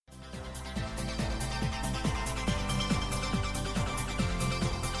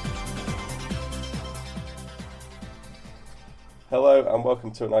Hello and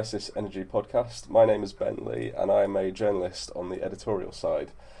welcome to an ICIS Energy podcast. My name is Ben Lee and I am a journalist on the editorial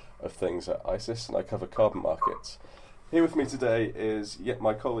side of things at ICIS, and I cover carbon markets. Here with me today is yet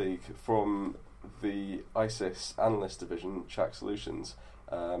my colleague from the ICIS Analyst Division, CHAC Solutions,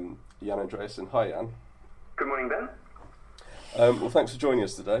 Jan Andreasen. Hi Jan. Good morning, Ben. Well, thanks for joining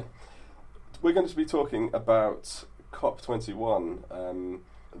us today. We're going to be talking about COP21,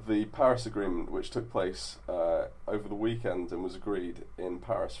 the Paris Agreement, which took place over the weekend and was agreed in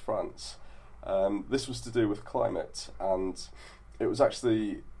Paris, France. This was to do with climate, and it was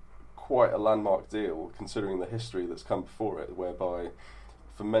actually quite a landmark deal considering the history that's come before it, whereby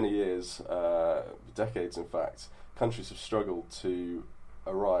for many years, decades in fact, countries have struggled to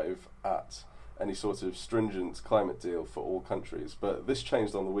arrive at any sort of stringent climate deal for all countries. But this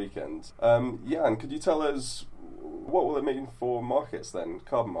changed on the weekend. Jan, could you tell us what will it mean for markets then,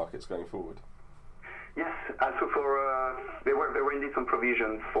 carbon markets going forward? Yes, there were indeed some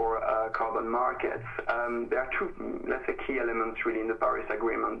provisions for carbon markets. There are two, let's say, key elements really in the Paris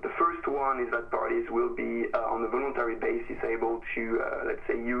Agreement. The first one is that parties will be on a voluntary basis able to, let's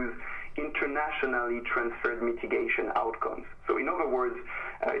say, use internationally transferred mitigation outcomes. So in other words,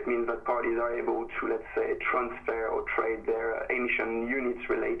 it means that parties are able to, let's say, transfer or trade their emission units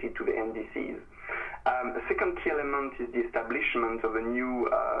related to the NDCs. The second key element is the establishment of a new,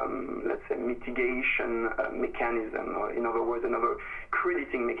 let's say, mitigation mechanism, or in other words, another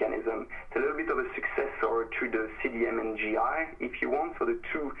crediting mechanism. It's a little bit of a successor to the CDM and GI, if you want, so the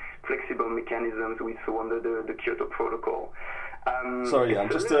two flexible mechanisms we saw under the Kyoto Protocol. Sorry, Jan,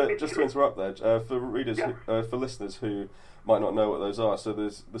 just to interrupt there, for readers, for listeners who might not know what those are. So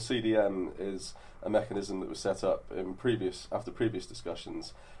there's the CDM is a mechanism that was set up after previous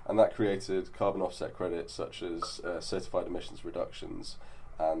discussions, and that created carbon offset credits such as certified emissions reductions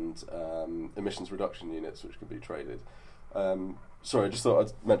and emissions reduction units, which could be traded. Sorry, I just thought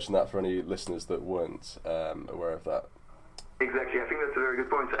I'd mention that for any listeners that weren't aware of that. Exactly, I think that's a very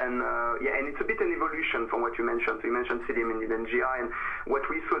good point, and and it's a bit an evolution from what you mentioned. So you mentioned CDM and then GI, and what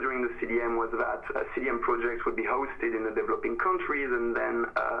we saw during the CDM was that CDM projects would be hosted in the developing countries, and then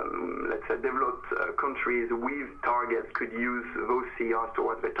let's say developed countries with targets could use those CERs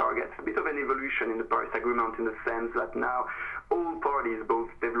towards their targets. A bit of an evolution in the Paris Agreement in the sense that now all parties,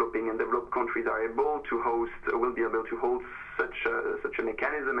 both developing and developed countries, will be able to hold such a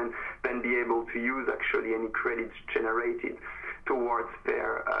mechanism, and then be able to use actually any credits generated towards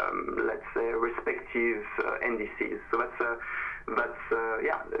their, let's say, respective NDCs. So that's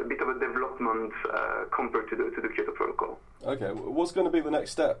a bit of a development compared to the Kyoto Protocol. Okay, what's going to be the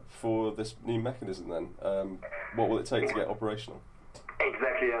next step for this new mechanism then? What will it take to get operational?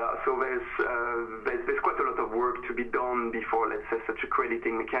 Exactly. So there's quite a lot of work to be done before, let's say, such a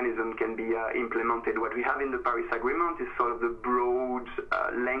crediting mechanism can be implemented. What we have in the Paris Agreement is sort of the broad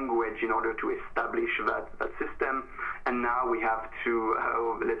language in order to establish that system, and now we have to,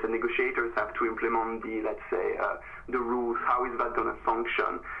 let's say, negotiators have to implement the rules. How is that going to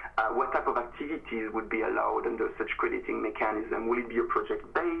function? What type of activities would be allowed under such crediting mechanism? Will it be a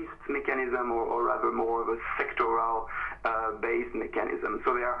project-based mechanism or rather more of a sectoral based mechanism?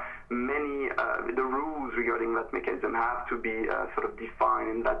 So there are many, the rules regarding that mechanism have to be sort of defined,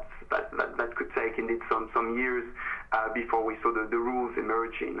 and that could take indeed some years before we saw the rules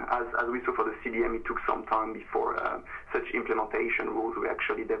emerging. As we saw for the CDM, it took some time before such implementation rules were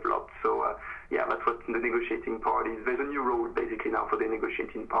actually developed. So that's what the negotiating parties, there's a new role basically now for the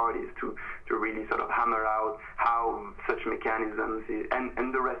negotiating parties to really sort of hammer out how such mechanisms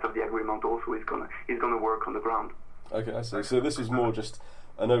and the rest of the agreement also is gonna work on the ground. Okay, I see. So this is more just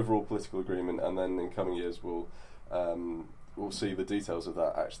an overall political agreement, and then in coming years we'll see the details of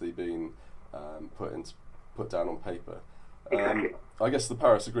that actually being put down on paper. Exactly. I guess the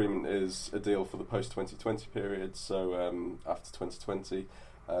Paris Agreement is a deal for the post-2020 period, so after 2020.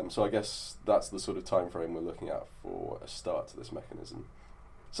 So I guess that's the sort of time frame we're looking at for a start to this mechanism.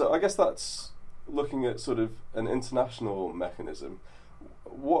 So I guess that's looking at sort of an international mechanism.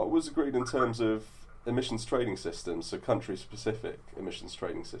 What was agreed in terms of emissions trading systems, so country-specific emissions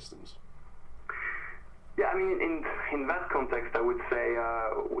trading systems? Yeah, I mean, in that context, I would say,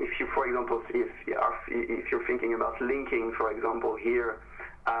 if you, for example, if you're thinking about linking, for example, here,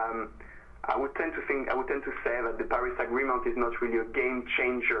 I would tend to say that the Paris Agreement is not really a game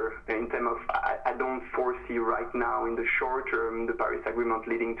changer in terms of, I don't foresee right now in the short term the Paris Agreement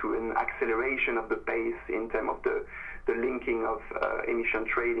leading to an acceleration of the pace in terms of the linking of emission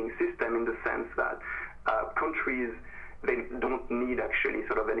trading system, in the sense that countries they don't need actually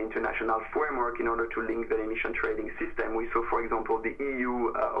sort of an international framework in order to link the emission trading system. We saw, for example, the EU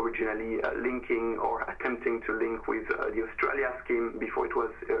originally linking or attempting to link with the Australia scheme before it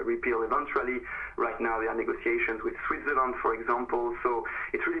was repealed eventually. Right now, there are negotiations with Switzerland, for example. So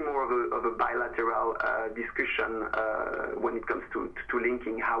it's really more of a bilateral discussion when it comes to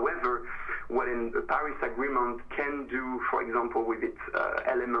linking. However, what the Paris Agreement can do, for example, with its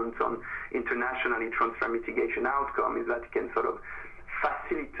elements on internationally transfer mitigation outcome, is that it can sort of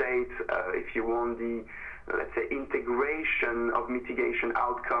facilitate, if you want, the let's say integration of mitigation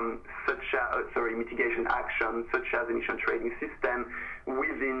outcome, mitigation action, such as emission trading system,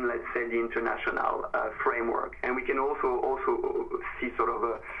 within, let's say, the international framework. And we can also see sort of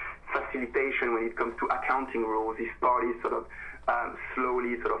a facilitation when it comes to accounting rules. If parties sort of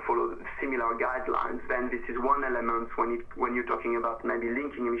slowly sort of follow similar guidelines, then this is one element when you're talking about maybe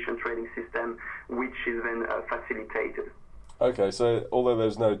linking emission trading system, which is then facilitated. Okay, so although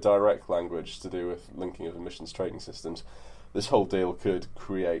there's no direct language to do with linking of emissions trading systems, this whole deal could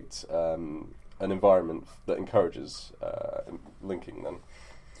create an environment that encourages linking then.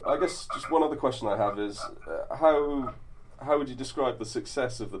 I guess just one other question I have is, how would you describe the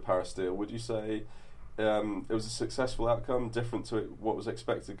success of the Paris deal? Would you say it was a successful outcome, different to what was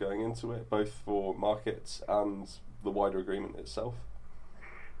expected going into it, both for markets and the wider agreement itself?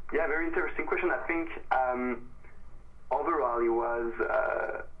 Yeah, very interesting question. I think overall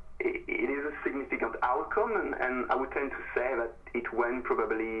it is a significant outcome, and I would tend to say that it went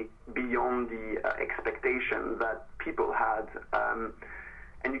probably beyond the expectation that people had.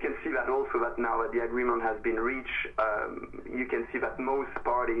 And you can see that also that now that the agreement has been reached, you can see that most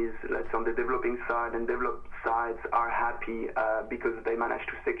parties, let's say on the developing side and developed sides, are happy because they managed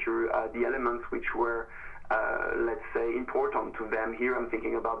to secure the elements which were, let's say, important to them. Here I'm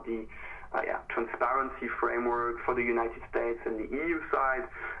thinking about the transparency framework for the United States and the EU side.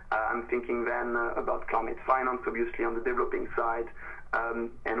 I'm thinking then about climate finance, obviously, on the developing side.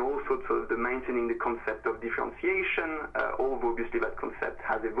 And also sort of the maintaining the concept of differentiation, although obviously that concept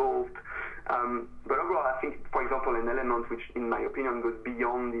has evolved. But overall, I think, for example, an element which, in my opinion, goes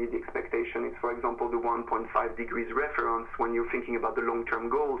beyond the expectation is, for example, the 1.5 degrees reference when you're thinking about the long-term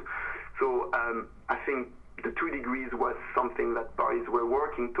goals. So I think the 2 degrees was something that parties were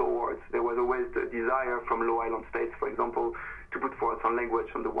working towards. There was always the desire from low island states, for example, to put forward some language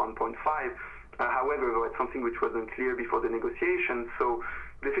on the 1.5. However, it's something which wasn't clear before the negotiations. So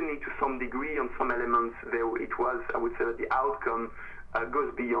definitely to some degree, on some elements, it was, I would say, that the outcome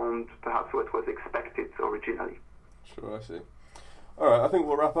goes beyond perhaps what was expected originally. Sure, I see. All right, I think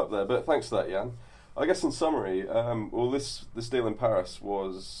we'll wrap up there, but thanks for that, Jan. I guess in summary, this deal in Paris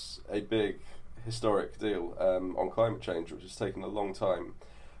was a big historic deal on climate change, which has taken a long time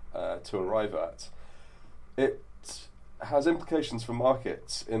to arrive at. It has implications for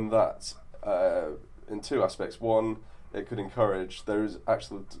markets in that in two aspects. One, it could encourage, there is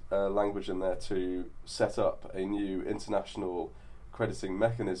actual language in there to set up a new international crediting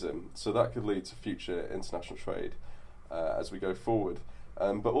mechanism, so that could lead to future international trade as we go forward.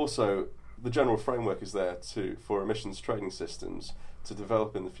 But also, the general framework is there for emissions trading systems to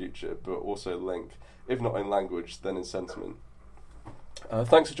develop in the future, but also link, if not in language, then in sentiment.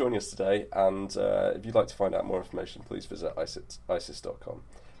 Thanks for joining us today, and if you'd like to find out more information, please visit isis.com.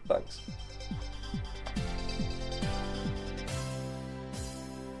 Thanks.